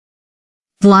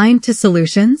Blind to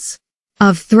solutions?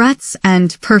 Of threats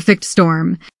and perfect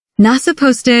storm. NASA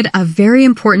posted a very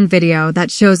important video that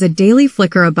shows a daily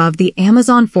flicker above the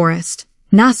Amazon forest.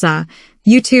 NASA,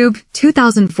 YouTube,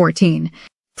 2014.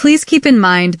 Please keep in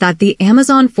mind that the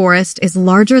Amazon forest is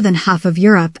larger than half of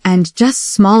Europe and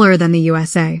just smaller than the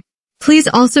USA. Please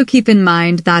also keep in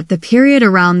mind that the period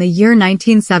around the year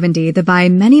 1970, the by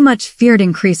many much feared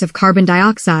increase of carbon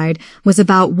dioxide was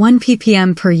about 1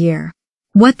 ppm per year.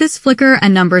 What this flicker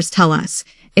and numbers tell us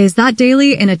is that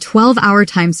daily in a 12-hour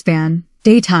time span,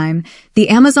 daytime, the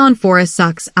Amazon forest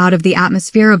sucks out of the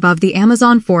atmosphere above the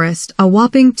Amazon forest a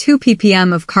whopping 2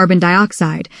 ppm of carbon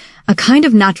dioxide, a kind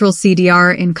of natural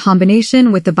CDR in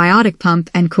combination with the biotic pump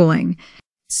and cooling.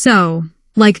 So,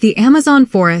 like the Amazon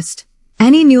forest,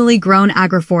 any newly grown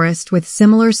agroforest with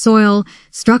similar soil,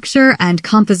 structure, and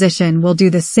composition will do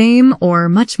the same or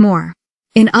much more.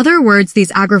 In other words, these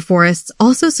agroforests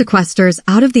also sequesters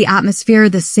out of the atmosphere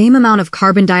the same amount of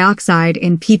carbon dioxide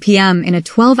in ppm in a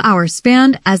 12-hour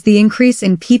span as the increase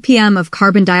in ppm of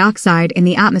carbon dioxide in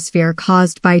the atmosphere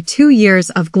caused by 2 years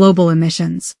of global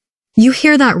emissions. You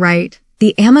hear that right?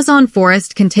 The Amazon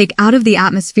forest can take out of the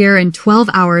atmosphere in 12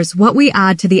 hours what we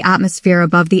add to the atmosphere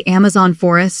above the Amazon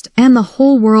forest and the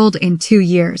whole world in 2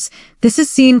 years. This is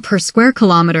seen per square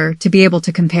kilometer to be able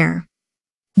to compare.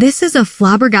 This is a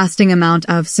flabbergasting amount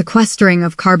of sequestering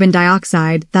of carbon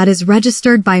dioxide that is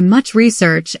registered by much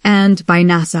research and by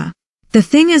NASA. The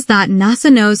thing is that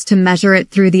NASA knows to measure it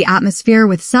through the atmosphere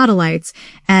with satellites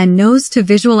and knows to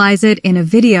visualize it in a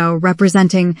video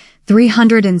representing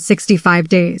 365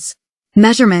 days.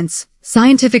 Measurements,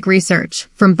 scientific research,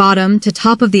 from bottom to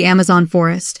top of the Amazon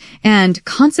forest, and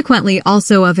consequently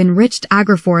also of enriched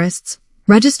agroforests,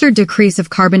 registered decrease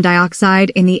of carbon dioxide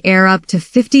in the air up to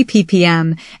 50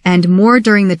 ppm and more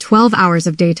during the 12 hours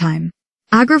of daytime.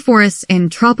 Agroforests in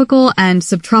tropical and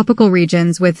subtropical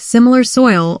regions with similar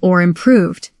soil or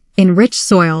improved, enriched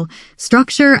soil,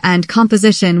 structure and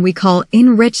composition we call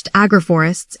enriched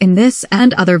agroforests in this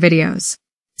and other videos.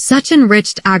 Such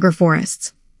enriched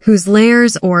agroforests, whose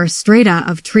layers or strata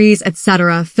of trees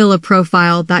etc. fill a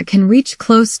profile that can reach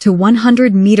close to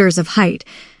 100 meters of height,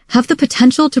 have the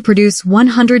potential to produce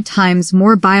 100 times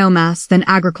more biomass than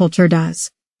agriculture does.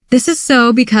 This is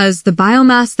so because the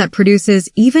biomass that produces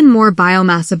even more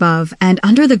biomass above and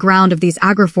under the ground of these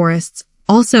agroforests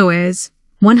also is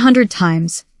 100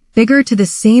 times bigger to the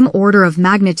same order of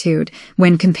magnitude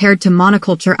when compared to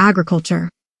monoculture agriculture.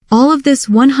 All of this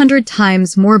 100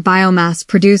 times more biomass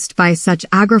produced by such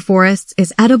agroforests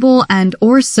is edible and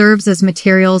or serves as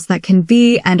materials that can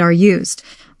be and are used,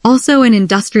 also in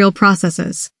industrial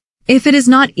processes. If it is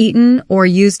not eaten or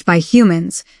used by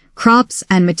humans, crops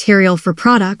and material for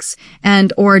products,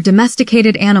 and or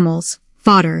domesticated animals,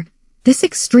 fodder, this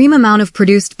extreme amount of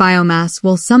produced biomass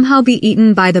will somehow be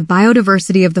eaten by the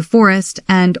biodiversity of the forest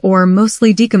and or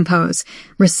mostly decompose,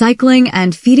 recycling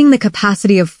and feeding the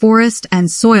capacity of forest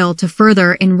and soil to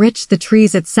further enrich the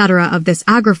trees etc. of this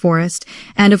agroforest,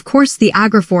 and of course the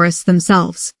agroforests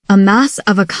themselves, a mass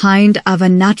of a kind of a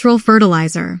natural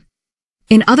fertilizer.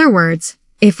 In other words,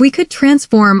 if we could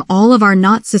transform all of our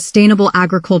not sustainable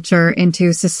agriculture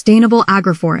into sustainable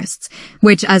agroforests,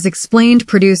 which as explained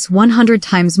produce 100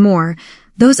 times more,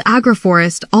 those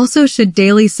agroforests also should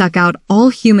daily suck out all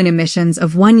human emissions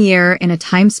of 1 year in a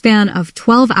time span of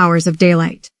 12 hours of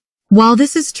daylight. While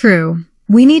this is true,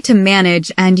 we need to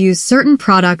manage and use certain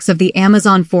products of the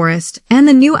Amazon forest and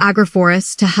the new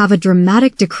agroforests to have a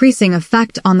dramatic decreasing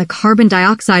effect on the carbon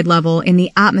dioxide level in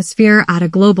the atmosphere at a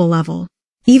global level.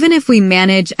 Even if we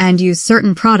manage and use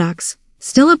certain products,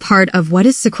 still a part of what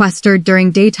is sequestered during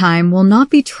daytime will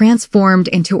not be transformed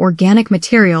into organic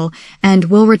material and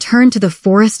will return to the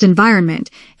forest environment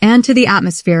and to the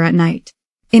atmosphere at night.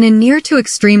 In a near to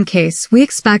extreme case, we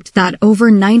expect that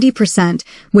over 90%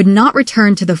 would not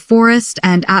return to the forest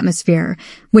and atmosphere,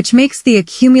 which makes the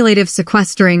accumulative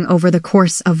sequestering over the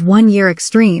course of 1 year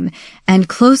extreme and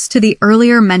close to the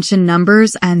earlier mentioned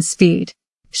numbers and speed.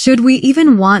 Should we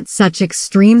even want such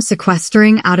extreme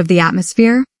sequestering out of the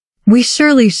atmosphere? We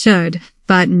surely should,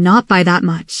 but not by that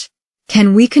much.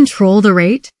 Can we control the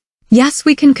rate? Yes,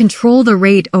 we can control the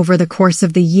rate over the course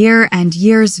of the year and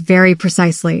years very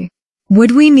precisely.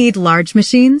 Would we need large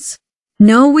machines?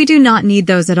 No, we do not need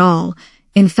those at all.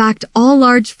 In fact, all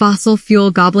large fossil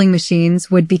fuel gobbling machines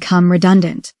would become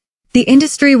redundant. The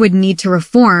industry would need to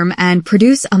reform and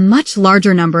produce a much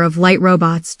larger number of light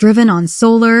robots driven on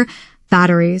solar,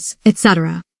 batteries,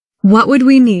 etc. What would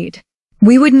we need?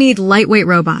 We would need lightweight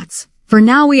robots. For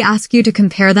now we ask you to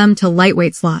compare them to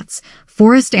lightweight sloths,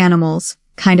 forest animals,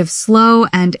 kind of slow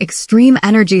and extreme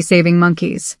energy-saving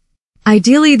monkeys.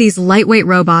 Ideally, these lightweight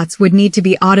robots would need to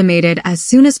be automated as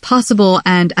soon as possible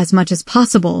and as much as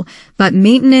possible, but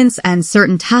maintenance and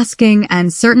certain tasking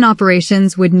and certain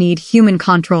operations would need human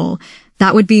control.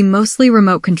 That would be mostly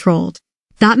remote controlled.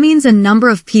 That means a number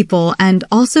of people and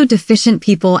also deficient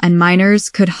people and miners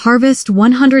could harvest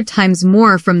 100 times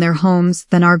more from their homes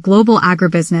than our global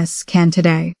agribusiness can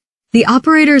today. The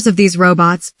operators of these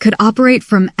robots could operate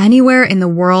from anywhere in the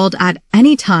world at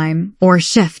any time or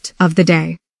shift of the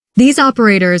day. These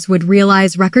operators would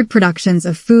realize record productions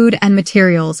of food and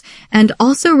materials and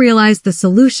also realize the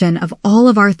solution of all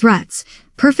of our threats,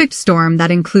 perfect storm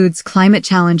that includes climate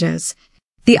challenges.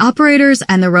 The operators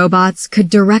and the robots could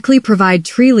directly provide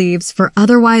tree leaves for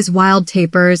otherwise wild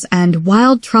tapirs and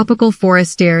wild tropical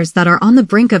forest deers that are on the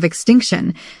brink of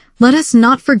extinction. Let us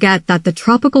not forget that the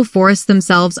tropical forests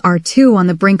themselves are too on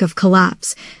the brink of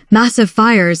collapse, massive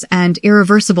fires, and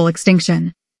irreversible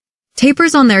extinction.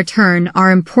 Tapirs on their turn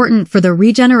are important for the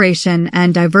regeneration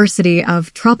and diversity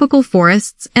of tropical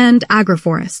forests and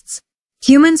agroforests.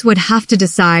 Humans would have to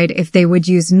decide if they would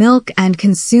use milk and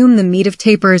consume the meat of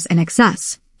tapirs in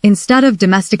excess, instead of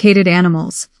domesticated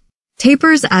animals.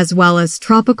 Tapirs, as well as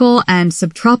tropical and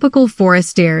subtropical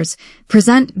forest deers,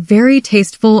 present very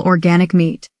tasteful organic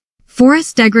meat.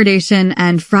 Forest degradation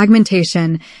and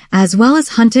fragmentation, as well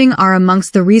as hunting, are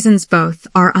amongst the reasons both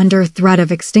are under threat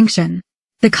of extinction.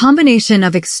 The combination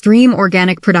of extreme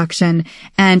organic production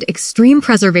and extreme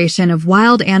preservation of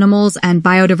wild animals and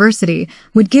biodiversity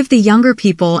would give the younger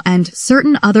people and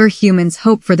certain other humans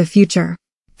hope for the future.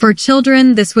 For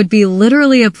children, this would be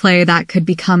literally a play that could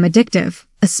become addictive,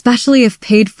 especially if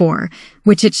paid for,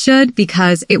 which it should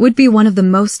because it would be one of the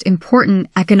most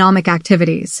important economic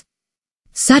activities.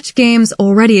 Such games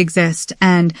already exist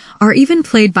and are even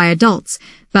played by adults,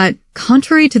 but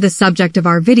contrary to the subject of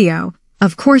our video,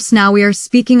 of course, now we are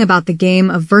speaking about the game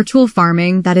of virtual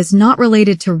farming that is not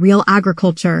related to real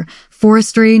agriculture,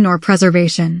 forestry, nor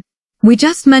preservation. We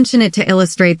just mention it to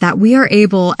illustrate that we are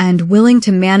able and willing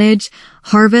to manage,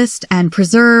 harvest, and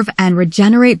preserve and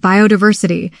regenerate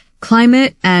biodiversity,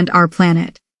 climate, and our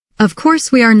planet. Of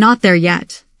course, we are not there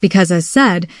yet, because as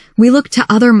said, we look to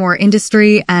other more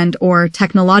industry and/or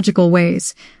technological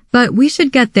ways. But we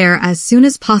should get there as soon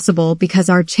as possible because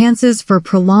our chances for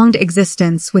prolonged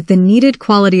existence with the needed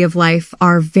quality of life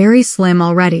are very slim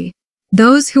already.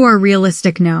 Those who are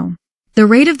realistic know. The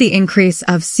rate of the increase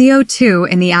of CO2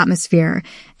 in the atmosphere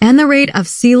and the rate of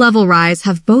sea level rise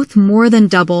have both more than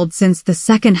doubled since the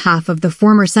second half of the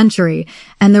former century,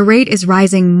 and the rate is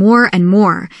rising more and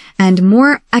more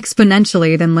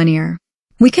exponentially than linear.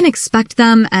 We can expect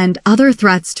them and other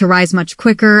threats to rise much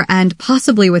quicker and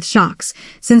possibly with shocks,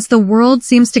 since the world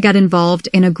seems to get involved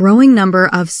in a growing number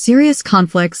of serious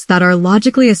conflicts that are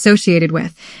logically associated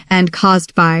with and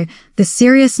caused by the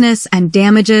seriousness and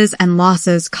damages and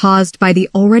losses caused by the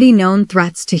already known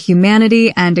threats to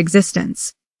humanity and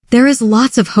existence. There is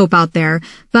lots of hope out there,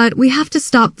 but we have to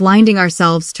stop blinding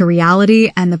ourselves to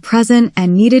reality and the present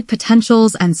and needed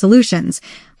potentials and solutions,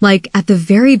 like at the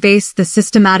very base the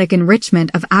systematic enrichment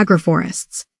of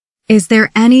agroforests. Is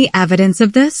there any evidence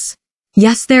of this?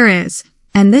 Yes, there is,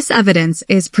 and this evidence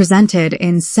is presented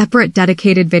in separate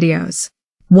dedicated videos.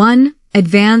 1.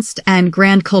 Advanced and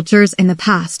grand cultures in the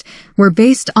past were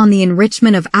based on the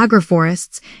enrichment of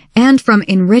agroforests and from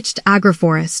enriched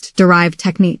agroforest-derived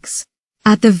techniques.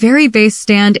 At the very base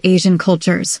stand Asian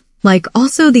cultures, like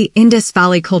also the Indus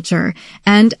Valley culture,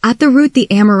 and at the root the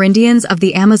Amerindians of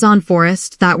the Amazon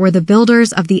forest that were the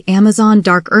builders of the Amazon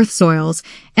dark earth soils,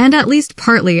 and at least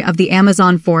partly of the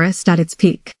Amazon forest at its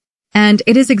peak. And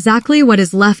it is exactly what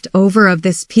is left over of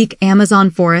this peak Amazon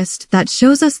forest that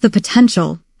shows us the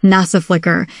potential, NASA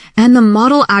flicker, and the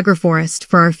model agroforest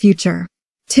for our future.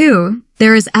 2.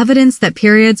 There is evidence that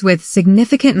periods with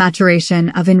significant maturation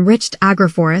of enriched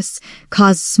agroforests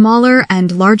caused smaller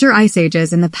and larger ice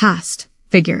ages in the past.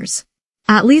 Figures.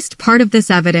 At least part of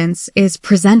this evidence is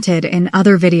presented in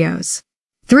other videos.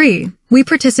 3. We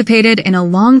participated in a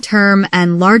long-term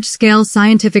and large-scale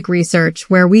scientific research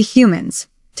where we humans,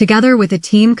 together with a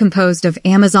team composed of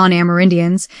Amazon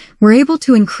Amerindians, were able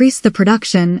to increase the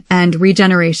production and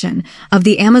regeneration of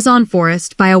the Amazon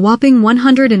forest by a whopping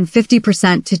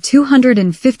 150% to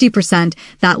 250%,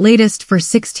 that latest for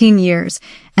 16 years,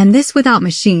 and this without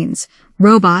machines,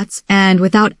 robots, and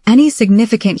without any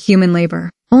significant human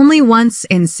labor, only once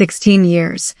in 16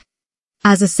 years.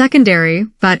 As a secondary,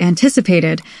 but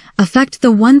anticipated, effect,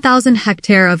 the 1,000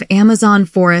 hectare of Amazon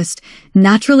forest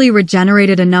naturally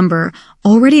regenerated a number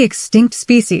already extinct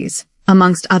species,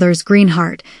 amongst others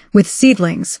greenheart, with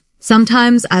seedlings,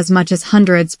 sometimes as much as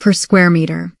hundreds per square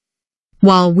meter.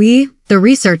 While we, the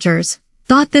researchers,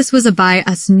 thought this was by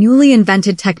a newly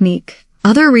invented technique.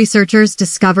 Other researchers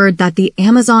discovered that the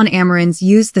Amazon amarants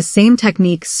used the same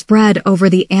technique spread over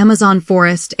the Amazon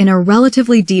forest in a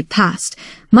relatively deep past,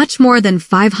 much more than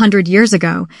 500 years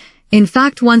ago. In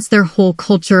fact, once their whole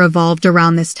culture evolved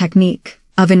around this technique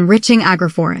of enriching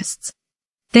agroforests.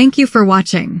 Thank you for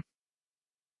watching.